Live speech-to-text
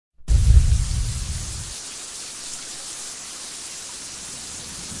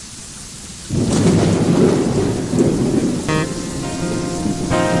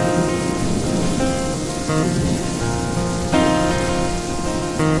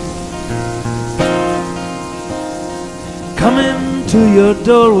Coming to your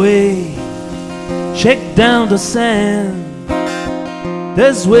doorway, shake down the sand.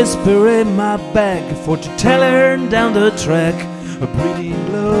 There's whisper in my back, a fortun-teller down the track, a breathing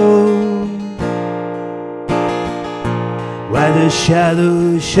glow. While the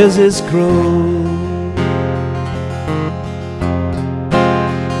shadow shows its crow.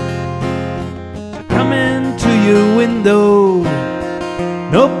 Coming to your window,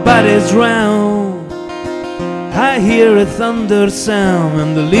 nobody's round. I hear a thunder sound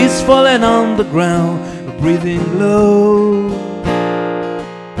and the leaves falling on the ground, a breathing glow.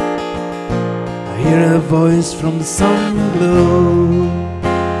 I hear a voice from the sunglow.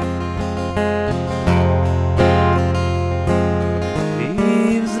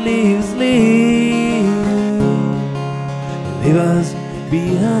 Leaves, leaves, leaves, leave us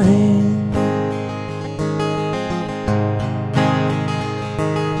behind.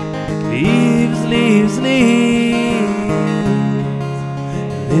 Leaves, leaves, leaves,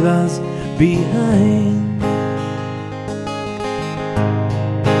 leave us behind.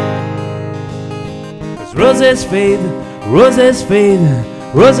 'Cause roses fade, roses fade,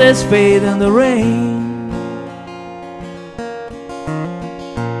 roses fade in the rain.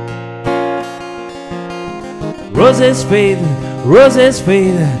 Roses fade, roses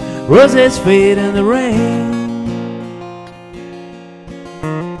fade, roses fade in the rain.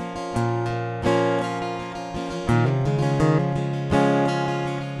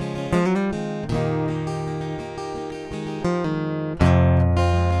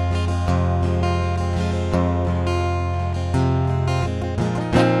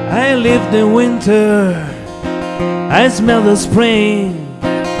 I lived in winter, I smelled the spring,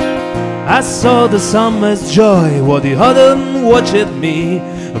 I saw the summer's joy while the autumn watched me,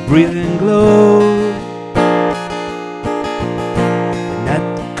 a breathing glow. And at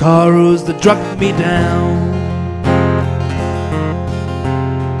the chorus that struck me down,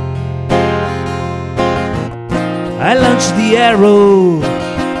 I launched the arrow,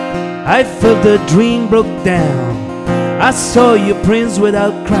 I felt the dream broke down. I saw your prince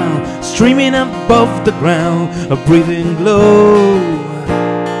without crown, streaming above the ground, a breathing glow.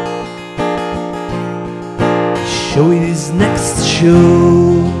 Show it his next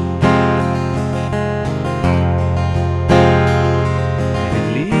show.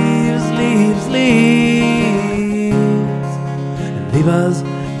 Leaves, leaves, leaves, leave us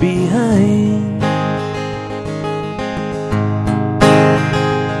behind.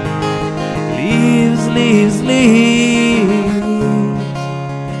 Leaves, leaves, leaves,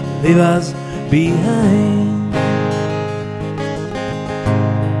 leave us behind.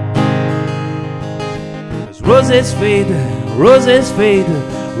 Roses fade, roses fade,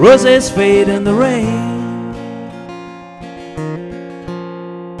 roses fade in the rain.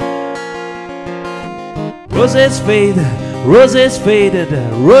 Roses fade, roses faded,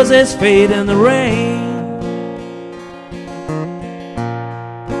 roses fade in the rain.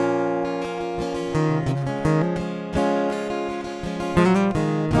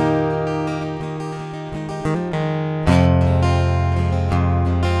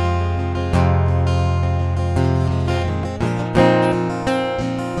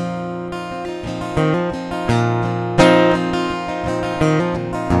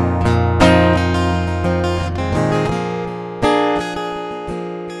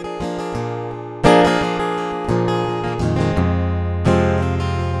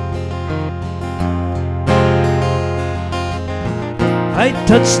 I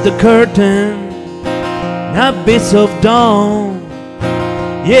touched the curtain, abyss of dawn.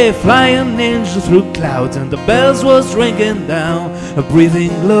 Yeah, flying angels through clouds, and the bells was ringing down, a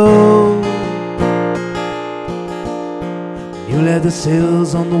breathing glow. You led the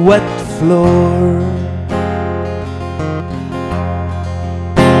sails on the wet floor.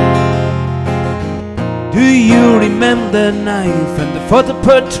 Do you remember the knife and the photo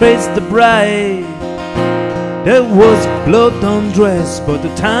portrays the bride? There was blood on dress, but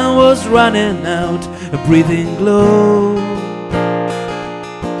the time was running out, a breathing glow.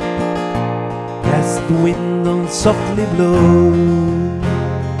 As the wind on softly blow.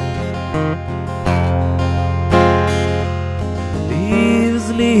 Leaves,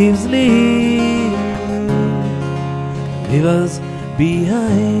 leaves, leaves, leave us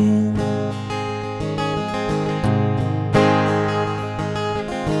behind.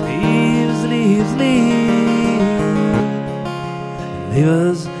 Leaves, leaves, leaves, leave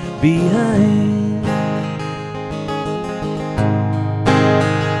us behind.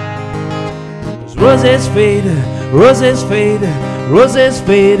 'Cause roses fade, roses fade, roses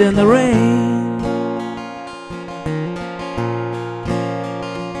fade in the rain.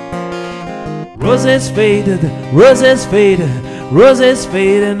 Roses faded, roses faded, roses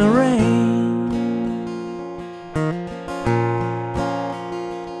fade in the rain.